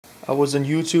I was on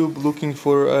YouTube looking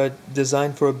for a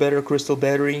design for a better crystal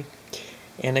battery,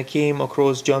 and I came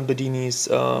across John Bedini's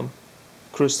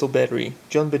crystal battery.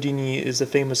 John Bedini is a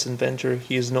famous inventor.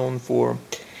 He is known for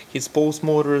his pulse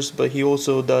motors, but he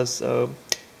also does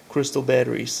crystal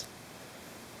batteries.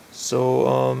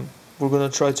 So we're gonna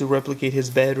try to replicate his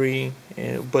battery,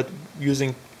 but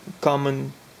using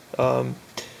common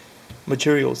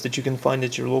materials that you can find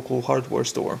at your local hardware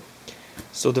store.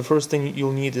 So the first thing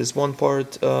you'll need is 1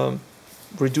 part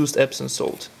reduced Epsom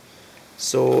salt.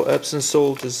 So Epsom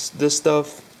salt is this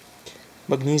stuff,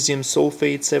 magnesium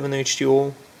sulfate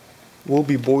 7H2O. We'll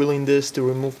be boiling this to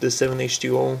remove the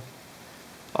 7H2O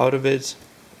out of it.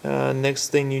 Next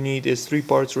thing you need is 3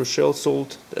 parts Rochelle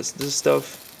salt, that's this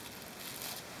stuff.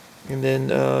 And then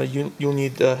you'll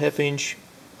need a 1/2 inch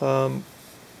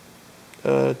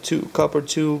copper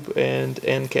tube and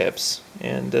end caps,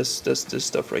 and that's this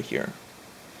stuff right here.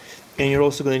 And you're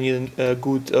also going to need a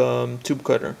good tube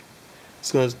cutter.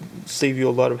 It's going to save you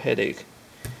a lot of headache.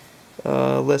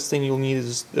 Last thing you'll need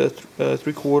is a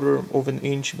 3/4 of an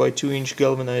inch by 2 inch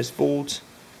galvanized bolt,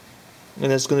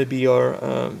 and that's going to be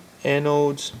our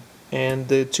anode, and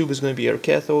the tube is going to be our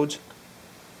cathode.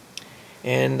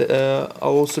 And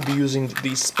I'll also be using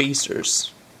these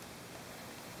spacers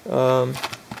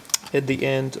at the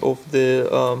end of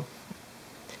the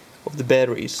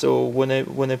battery. So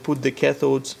when I put the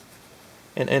cathode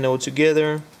and anode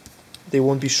together, they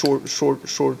won't be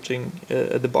shorting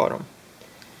at the bottom.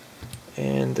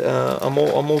 And I'm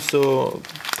also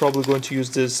probably going to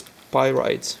use this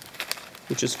pyrite,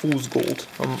 which is fool's gold.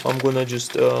 I'm gonna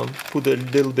just put a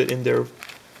little bit in there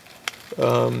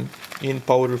in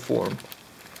powder form.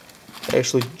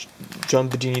 Actually, John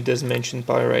Bedini does mention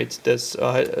pyrite. That's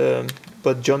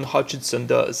but John Hutchinson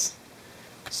does.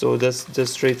 So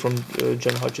that's straight from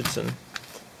John Hutchinson.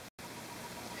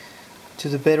 To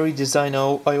the battery design,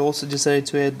 I also decided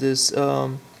to add this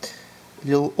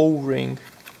little O-ring,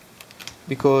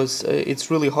 because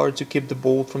it's really hard to keep the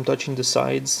bolt from touching the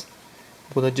sides.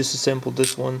 I'm gonna disassemble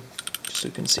this one just so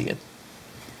you can see it.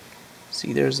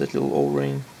 See, there's that little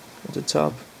O-ring at the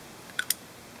top,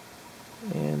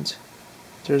 and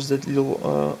there's that little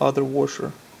other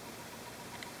washer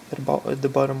at the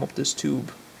bottom of this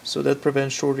tube. So that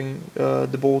prevents shorting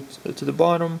the bolt to the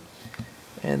bottom,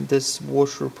 and this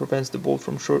washer prevents the bolt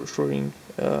from shorting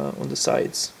on the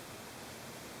sides.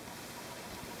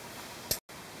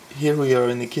 Here we are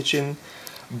in the kitchen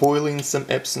boiling some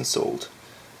Epsom salt.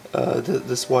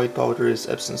 This white powder is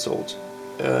Epsom salt.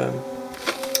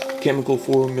 Chemical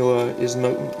formula is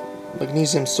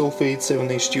magnesium sulfate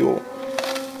 7H2O.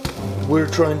 We're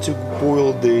trying to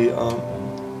boil the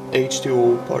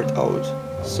H2O part out,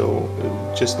 so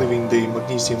just leaving the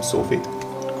magnesium sulfate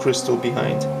crystal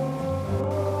behind.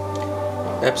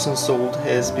 Epsom salt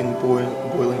has been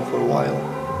boiling for a while.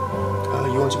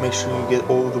 You want to make sure you get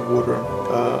all the water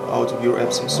out of your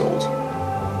Epsom salt.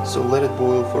 So let it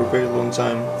boil for a very long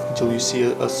time until you see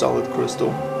a solid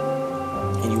crystal,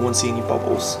 and you won't see any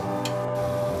bubbles.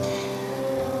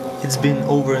 It's been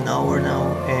over an hour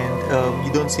now, and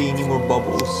you don't see any more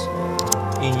bubbles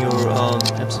in your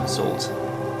Epsom salt.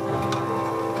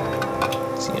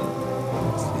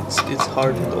 See, it's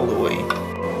hardened all the way.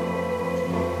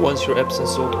 Once your Epsom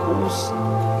salt cools,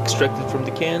 extract it from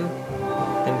the can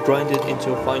and grind it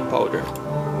into a fine powder.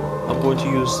 I'm going to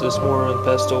use the smoorer and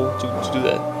pestle to do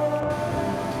that.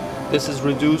 This is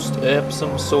reduced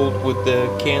Epsom salt with the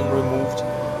can removed.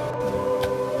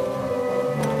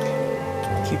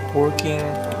 Keep working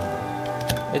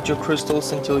at your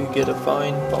crystals until you get a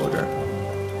fine powder.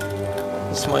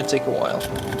 This might take a while.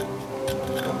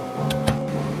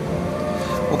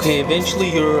 Okay, eventually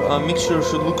your mixture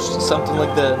should look something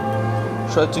like that.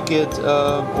 Try to get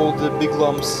all the big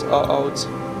lumps out,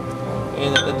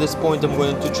 and at this point I'm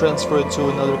going to transfer it to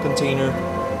another container.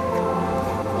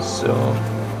 So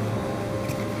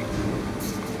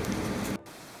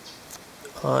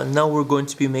now we're going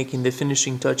to be making the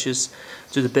finishing touches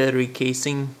to the battery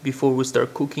casing before we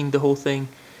start cooking the whole thing.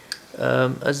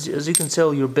 As you can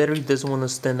tell, your battery doesn't want to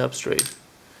stand up straight,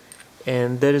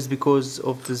 and that is because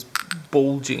of this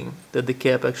bulging that the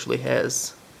cap actually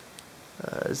has.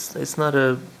 It's not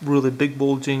a really big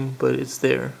bulging, but it's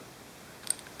there.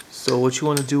 So what you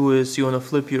want to do is you want to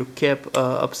flip your cap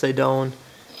upside down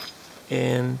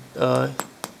and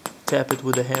tap it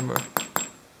with a hammer.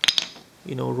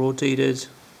 You know, rotate it,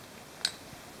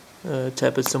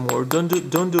 tap it some more. Don't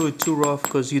do it too rough,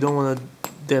 because you don't want to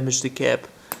damage the cap,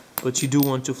 but you do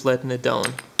want to flatten it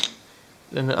down.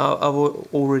 And I've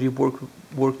already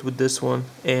worked with this one,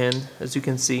 and as you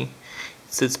can see, it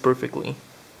sits perfectly.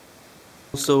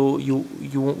 Also, you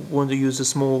want to use a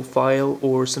small file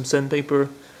or some sandpaper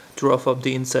to rough up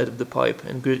the inside of the pipe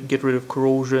and get rid of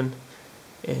corrosion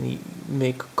and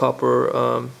make copper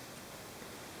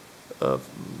rough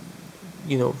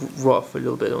a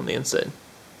little bit on the inside.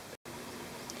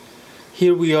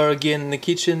 Here we are again in the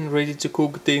kitchen, ready to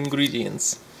cook the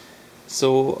ingredients.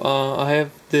 So I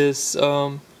have this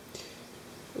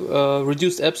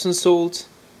reduced Epsom salt,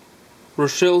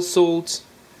 Rochelle salt,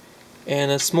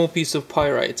 and a small piece of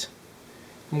pyrite.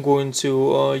 I'm going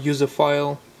to use a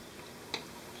file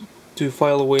to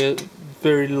file away a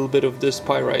very little bit of this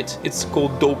pyrite. It's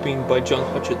called doping by John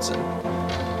Hutchinson.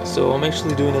 So I'm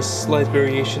actually doing a slight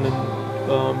variation in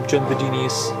John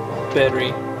Bedini's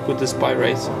battery with this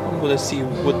pyrite. I'm going to see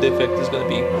what the effect is going to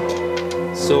be.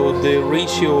 So the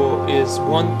ratio is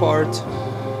 1 part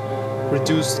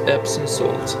reduced Epsom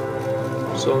salt.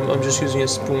 So I'm just using a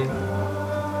spoon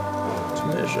to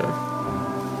measure.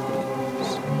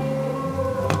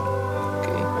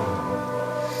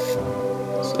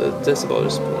 That's about a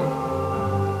spoon.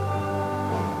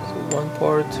 So 1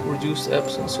 part reduced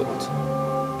Epsom salt,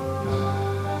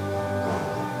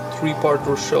 3 part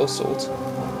Rochelle salt.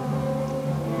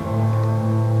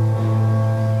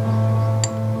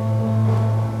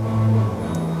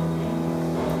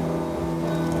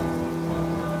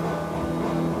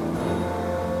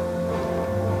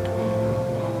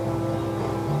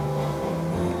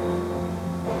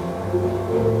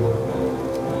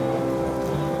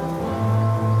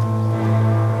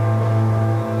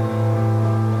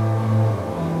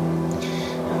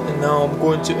 Now I'm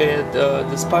going to add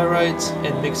this pyrite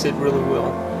and mix it really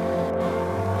well.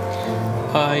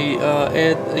 I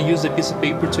use a piece of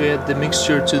paper to add the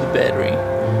mixture to the battery.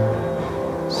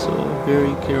 So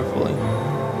very carefully.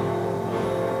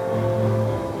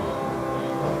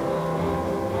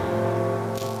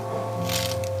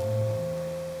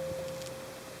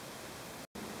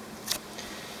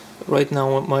 Right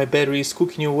now my battery is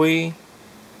cooking away.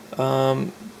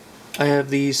 I have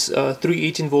these 3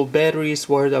 18-volt batteries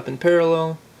wired up in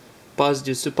parallel,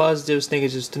 positives to positives,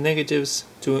 negatives to negatives,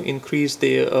 to increase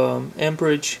the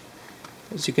amperage.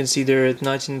 As you can see, they're at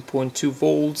 19.2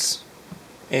 volts,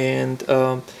 and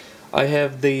I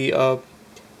have the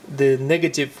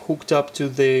negative hooked up to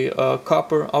the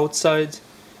copper outside,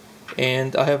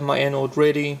 and I have my anode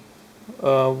ready.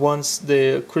 Once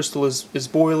the crystal is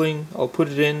boiling, I'll put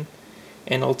it in,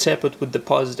 and I'll tap it with the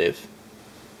positive.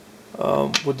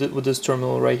 With this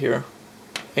terminal right here,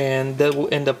 and that will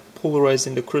end up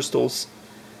polarizing the crystals.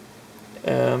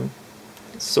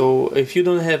 So if you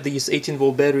don't have these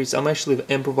 18-volt batteries, I'm actually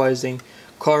improvising.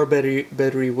 Car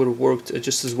battery would have worked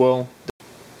just as well.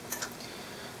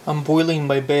 I'm boiling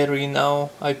my battery now.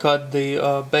 I cut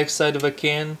the backside of a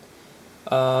can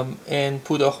and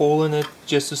put a hole in it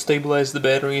just to stabilize the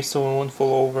battery so it won't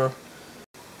fall over.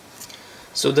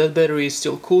 So that battery is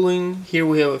still cooling. Here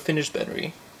we have a finished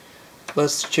battery.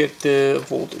 Let's check the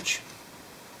voltage.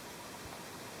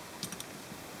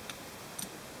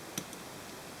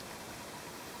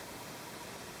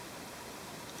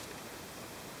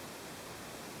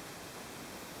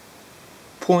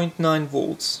 .9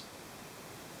 volts.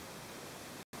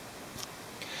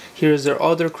 Here's our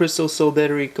other crystal cell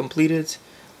battery completed.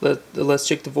 Let's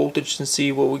check the voltage and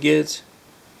see what we get.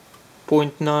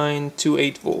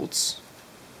 0.928 volts.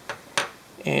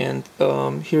 And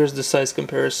here's the size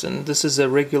comparison. This is a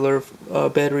regular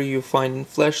battery you find in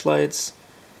flashlights.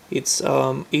 It's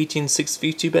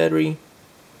 18650 battery.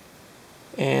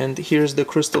 And here's the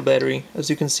crystal battery.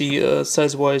 As you can see,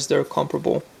 size-wise, they're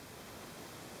comparable.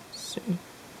 Let's see.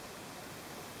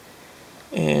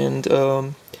 And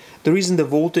the reason the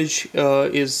voltage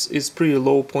is pretty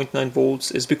low, 0.9 volts,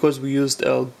 is because we used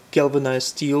galvanized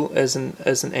steel as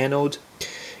an anode.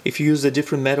 If you use a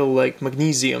different metal like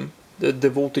magnesium,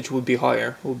 the voltage would be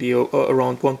higher, would be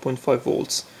around 1.5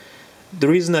 volts. The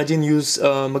reason I didn't use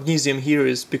magnesium here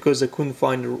is because I couldn't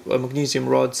find a magnesium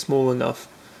rod small enough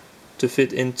to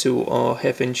fit into a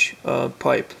half-inch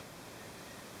pipe.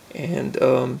 And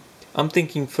I'm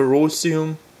thinking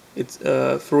ferrocium,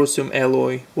 ferrocium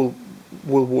alloy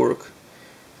will work,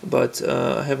 but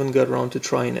I haven't got around to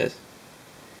trying it.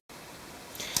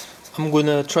 I'm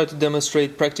gonna try to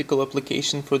demonstrate practical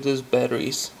application for these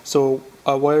batteries. So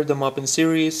I wired them up in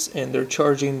series and they're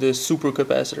charging the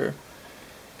supercapacitor.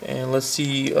 And let's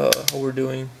see how we're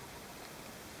doing.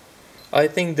 I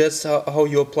think that's how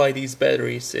you apply these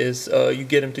batteries, is you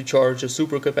get them to charge a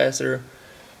supercapacitor,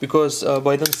 because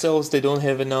by themselves they don't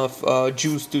have enough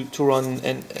juice to run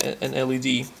an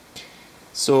LED.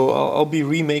 So I'll be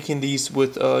remaking these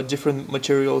with different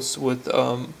materials, with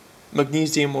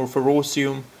magnesium or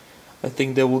ferrocium. I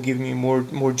think that will give me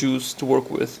more juice to work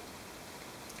with.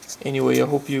 Anyway, I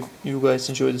hope you guys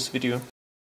enjoyed this video.